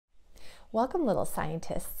Welcome, little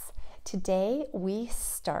scientists. Today we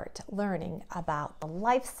start learning about the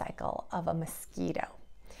life cycle of a mosquito.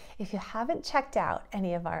 If you haven't checked out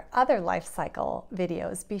any of our other life cycle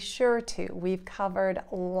videos, be sure to. We've covered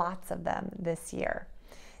lots of them this year.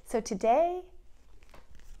 So today,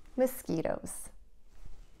 mosquitoes.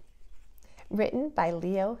 Written by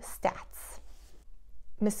Leo Statz.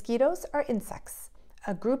 Mosquitoes are insects.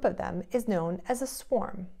 A group of them is known as a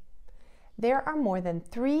swarm. There are more than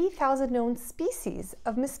 3,000 known species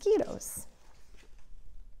of mosquitoes.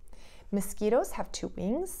 Mosquitoes have 2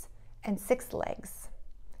 wings and 6 legs.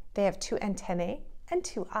 They have 2 antennae and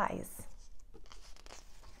 2 eyes.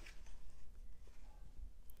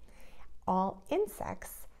 All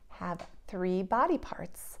insects have 3 body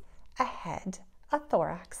parts: a head, a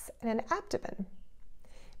thorax, and an abdomen.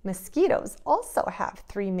 Mosquitoes also have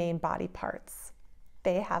 3 main body parts.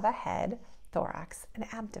 They have a head, thorax,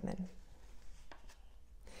 and abdomen.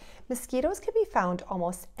 Mosquitoes can be found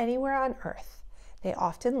almost anywhere on Earth. They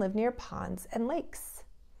often live near ponds and lakes.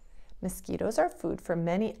 Mosquitoes are food for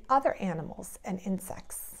many other animals and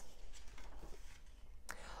insects.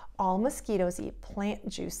 All mosquitoes eat plant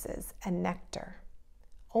juices and nectar.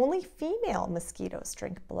 Only female mosquitoes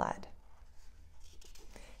drink blood.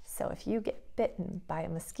 So if you get bitten by a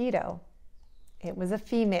mosquito, it was a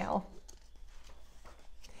female.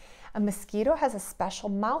 A mosquito has a special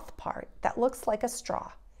mouth part that looks like a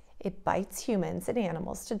straw. It bites humans and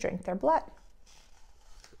animals to drink their blood.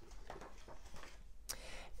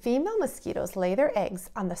 Female mosquitoes lay their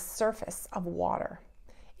eggs on the surface of water.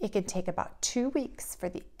 It can take about 2 weeks for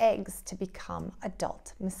the eggs to become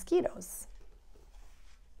adult mosquitoes.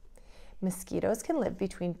 Mosquitoes can live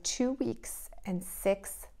between 2 weeks and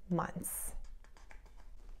 6 months.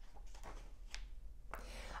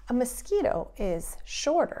 A mosquito is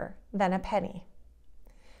shorter than a penny.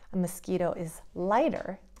 A mosquito is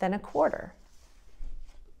lighter than a quarter.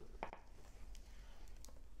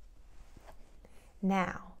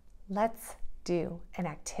 Now, let's do an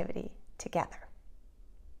activity together.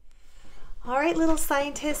 All right, little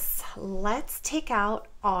scientists, let's take out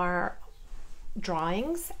our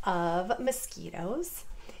drawings of mosquitoes.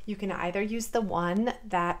 You can either use the one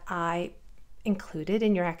that I included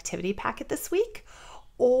in your activity packet this week,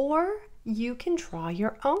 or you can draw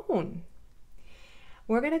your own.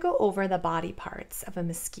 We're going to go over the body parts of a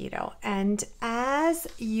mosquito. And as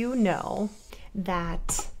you know,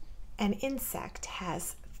 that an insect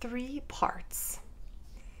has 3 parts: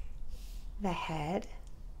 the head,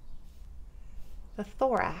 the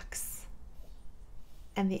thorax,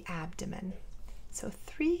 and the abdomen. So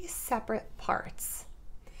 3 separate parts.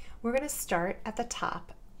 We're going to start at the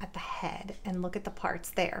top, at the head, and look at the parts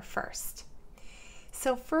there first.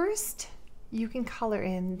 So first, you can color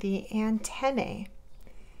in the antennae.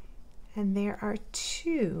 And there are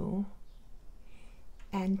 2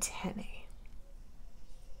 antennae.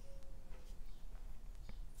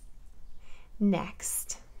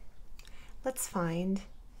 Next, let's find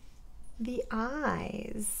the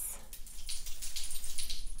eyes.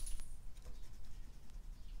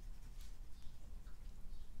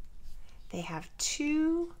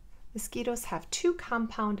 Mosquitoes have 2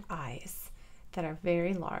 compound eyes that are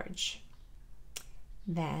very large.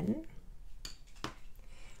 Then,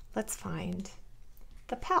 let's find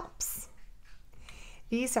the palps.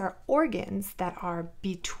 These are organs that are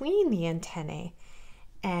between the antennae,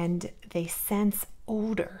 and they sense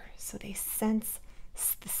odor. So they sense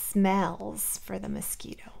the smells for the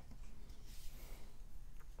mosquito.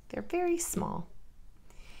 They're very small.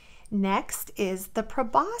 Next is the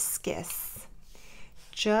proboscis.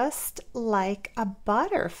 Just like a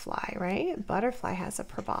butterfly, right? A butterfly has a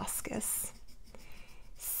proboscis.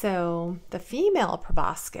 So the female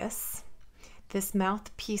proboscis, this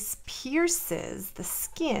mouthpiece pierces the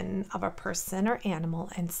skin of a person or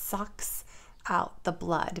animal and sucks out the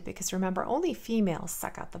blood, because remember, only females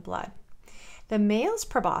suck out the blood. The male's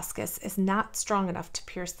proboscis is not strong enough to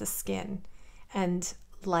pierce the skin, and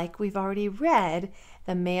like we've already read,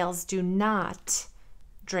 the males do not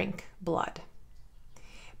drink blood.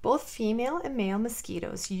 Both female and male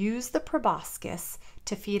mosquitoes use the proboscis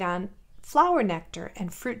to feed on flower nectar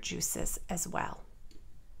and fruit juices as well.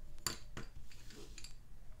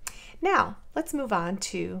 Now, let's move on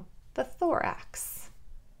to the thorax.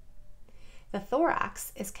 The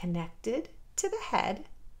thorax is connected to the head.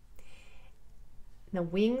 The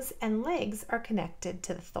wings and legs are connected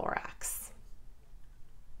to the thorax.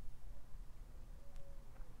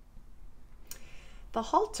 The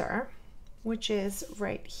halter, which is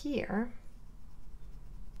right here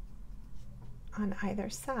on either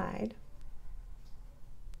side,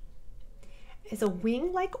 is a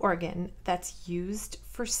wing-like organ that's used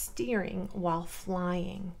for steering while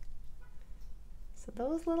flying. So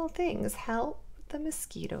those little things help the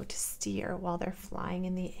mosquito to steer while they're flying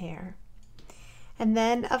in the air. And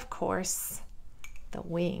then, of course, the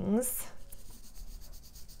wings.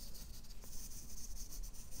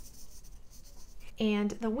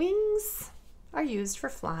 And the wings are used for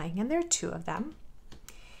flying, and there are 2 of them.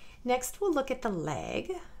 Next, we'll look at the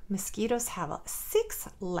leg. Mosquitoes have 6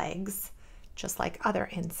 legs, just like other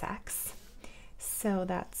insects. So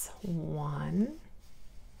that's 1,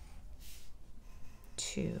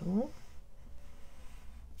 2,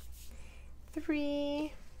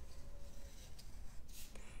 3,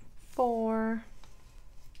 4,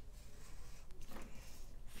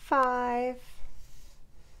 5,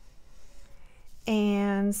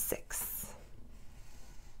 and 6.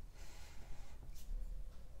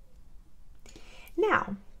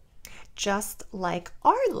 Now, just like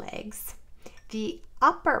our legs, the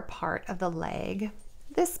upper part of the leg,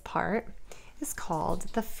 this part, is called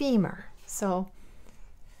the femur. So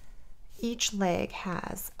each leg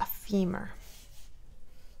has a femur.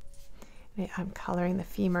 I'm coloring the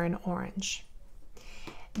femur in orange.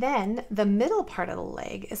 Then the middle part of the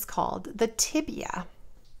leg is called the tibia.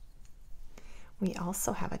 We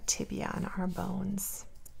also have a tibia on our bones.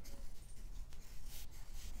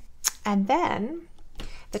 And then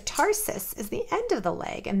the tarsus is the end of the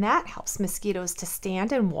leg, and that helps mosquitoes to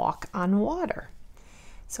stand and walk on water.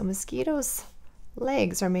 So mosquitoes'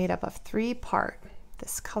 legs are made up of 3 parts.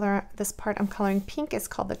 This part I'm coloring pink is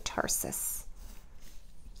called the tarsus.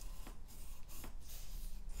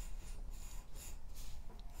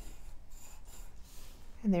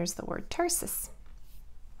 And there's the word tarsus.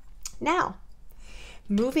 Now,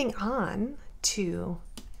 moving on to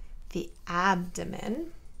the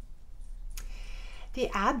abdomen. The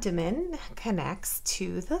abdomen connects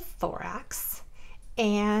to the thorax,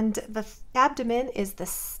 and the abdomen is the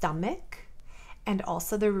stomach and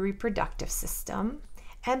also the reproductive system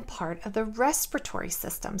and part of the respiratory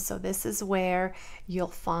system. So this is where you'll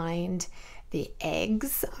find the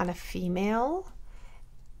eggs on a female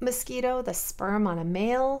mosquito, the sperm on a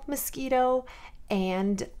male mosquito,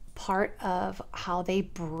 and part of how they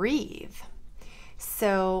breathe.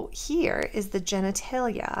 So here is the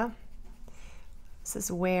genitalia. This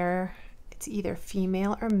is where it's either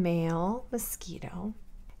female or male mosquito.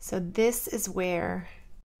 So this is where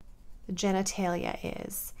the genitalia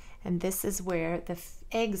is, and this is where the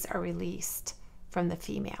eggs are released from the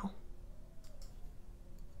female.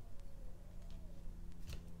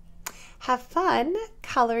 Have fun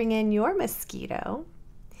coloring in your mosquito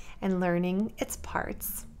and learning its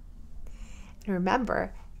parts. And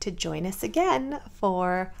remember to join us again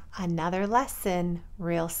for another lesson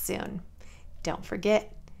real soon. Don't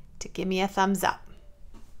forget to give me a thumbs up.